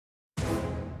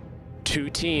2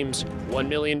 teams, $1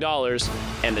 million,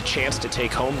 and the chance to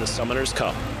take home the Summoners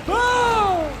Cup.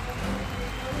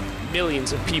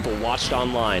 Millions of people watched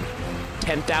online.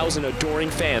 10,000 adoring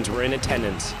fans were in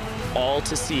attendance, all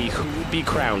to see who would be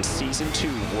crowned Season 2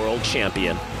 World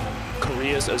Champion.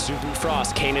 Korea's Azubu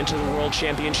Frost came into the World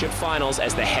Championship Finals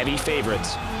as the heavy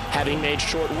favorites, having made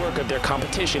short work of their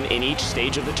competition in each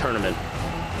stage of the tournament.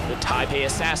 The Taipei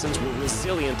Assassins were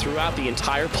resilient throughout the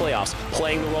entire playoffs,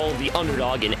 playing the role of the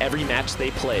underdog in every match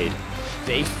they played.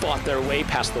 They fought their way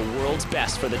past the world's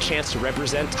best for the chance to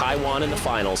represent Taiwan in the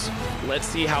finals. Let's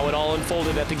see how it all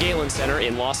unfolded at the Galen Center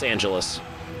in Los Angeles.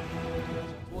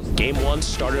 Game 1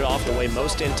 started off the way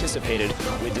most anticipated,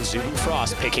 with the Azubu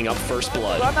Frost picking up first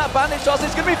blood. Run that bandage toss,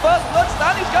 it's going to be first blood,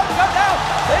 Stanley's going to go down!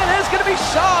 It is going to be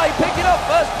Shy picking up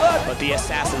first blood! But the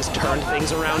Assassins turned things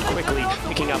around quickly,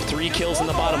 picking up 3 kills in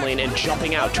the bottom lane and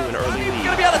jumping out to an early lead.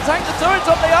 Going to be able to tank the turret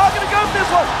top, they are going to go for this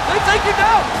one! They take him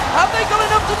down! Have they got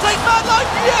enough to take Mad Life?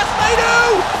 Yes, they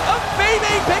do! And BB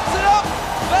picks it up!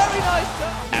 Very nice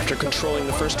turn. After controlling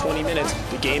the first 20 minutes,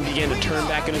 the game began to turn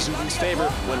back in Azubu's favor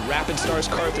when Rapid Star's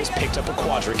Karthus picked up a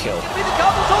quadra kill. He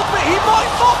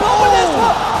might pop up with this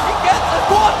one! He gets the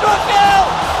quadra kill!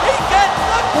 He gets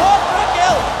the quadra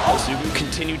kill! Azubu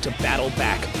continued to battle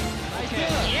back.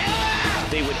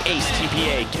 They would ace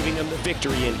TPA, giving them the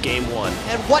victory in Game 1.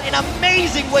 And what an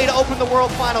amazing way to open the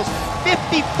World Finals.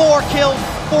 54 kills,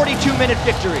 42-minute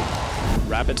victory.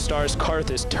 Rapid Star's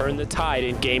Karthus turned the tide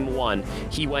in Game 1.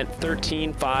 He went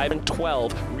 13, 5, and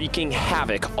 12, wreaking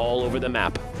havoc all over the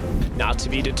map. Not to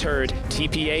be deterred,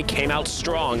 TPA came out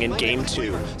strong in Game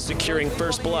 2, securing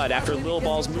first blood after Lil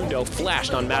Ball's Mundo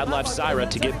flashed on Mad Life's Zyra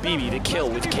to get BB the kill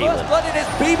with Caitlyn. First blood, it is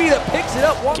BB that picks it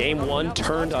up. Game 1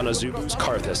 turned on Azubu's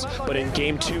Karthus, but in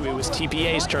Game 2 it was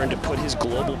TPA's turn to put his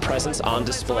global presence on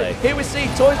display. Here we see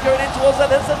Toys going in towards that,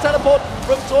 there's a teleport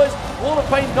from Toys. Wall of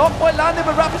Pain not quite landing,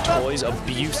 but Rapid Star. Toys'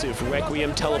 abusive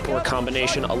Requiem teleport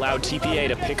combination allowed TPA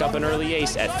to pick up an early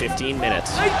ace at 15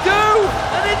 minutes. They do!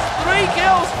 And it's 3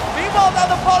 kills! Meanwhile down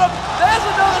the bottom, there's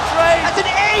another trade! That's an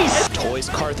ace! Toys'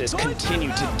 Karthus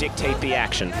continued to dictate the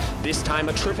action. This time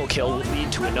a triple kill would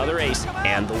lead to another ace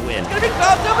and the win. It's gonna be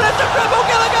cramped up and it's a triple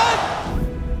kill again!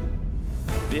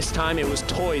 This time it was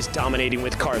Toys dominating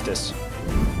with Karthus.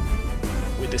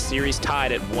 With the series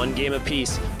tied at 1 game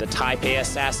apiece, the Taipei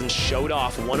Assassins showed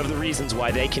off one of the reasons why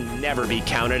they can never be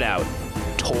counted out.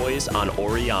 Toys on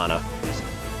Orianna.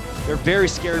 They're very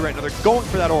scary right now. They're going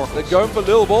for that Oracle. They're going for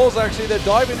Lil Balls, actually. They're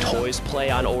diving in. Toys'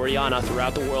 play on Orianna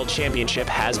throughout the World Championship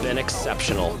has been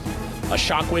exceptional. A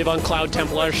shockwave on Cloud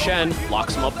Templar Shen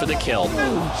locks him up for the kill.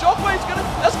 Shockwave's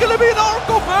that's gonna be an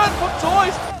Oracle burn from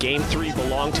Toys. Game 3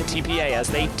 belonged to TPA as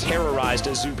they terrorized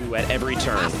Azubu at every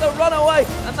turn. That's the runaway,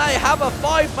 and they have a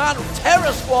 5-man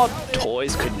terror squad.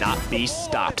 Toys could not be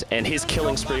stopped, and his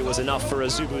killing spree was enough for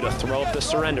Azubu to throw up the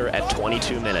surrender at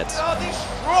 22 minutes. They are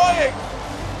destroying,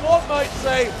 one might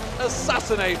say,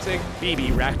 assassinating.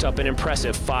 BB racked up an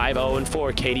impressive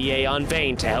 5-0-4 KDA on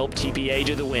Vayne to help TPA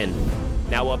to the win.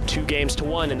 Now up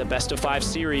 2-1 in the best-of-5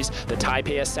 series, the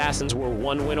Taipei Assassins were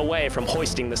 1 win away from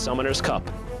hoisting the Summoners Cup.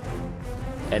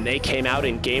 And they came out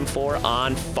in Game 4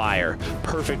 on fire.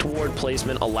 Perfect ward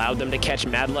placement allowed them to catch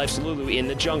Mad Life's Lulu in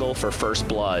the jungle for first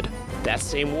blood. That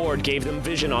same ward gave them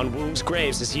vision on Womb's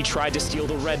Graves as he tried to steal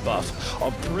the red buff.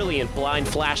 A brilliant blind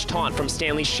flash taunt from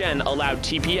Stanley Shen allowed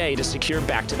TPA to secure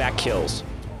back-to-back kills.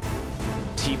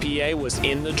 TPA was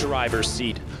in the driver's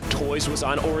seat. Toys was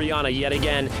on Orianna yet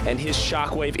again, and his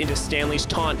shockwave into Stanley's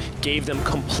taunt gave them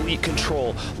complete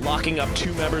control, locking up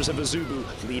 2 members of Azubu,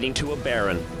 leading to a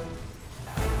Baron.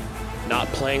 Not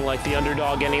playing like the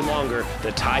underdog any longer,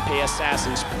 the Taipei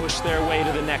Assassins pushed their way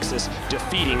to the Nexus,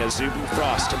 defeating Azubu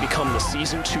Frost to become the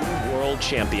Season 2 World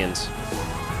Champions.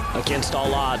 Against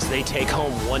all odds, they take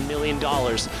home $1 million,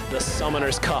 the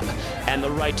Summoners Cup, and the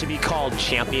right to be called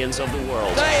Champions of the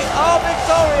World. They are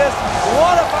victorious!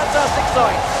 What a fantastic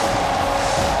sight!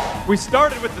 We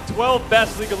started with the 12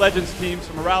 best League of Legends teams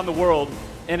from around the world,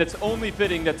 and it's only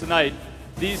fitting that tonight,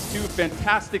 these 2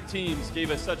 fantastic teams gave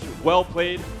us such a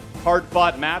well-played,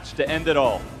 hard-fought match to end it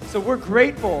all. So we're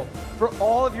grateful for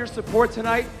all of your support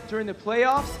tonight during the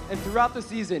playoffs and throughout the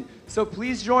season. So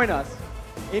please join us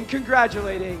in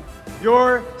congratulating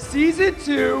your Season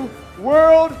 2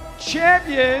 World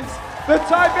Champions, the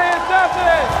Taipei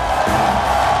Assassins!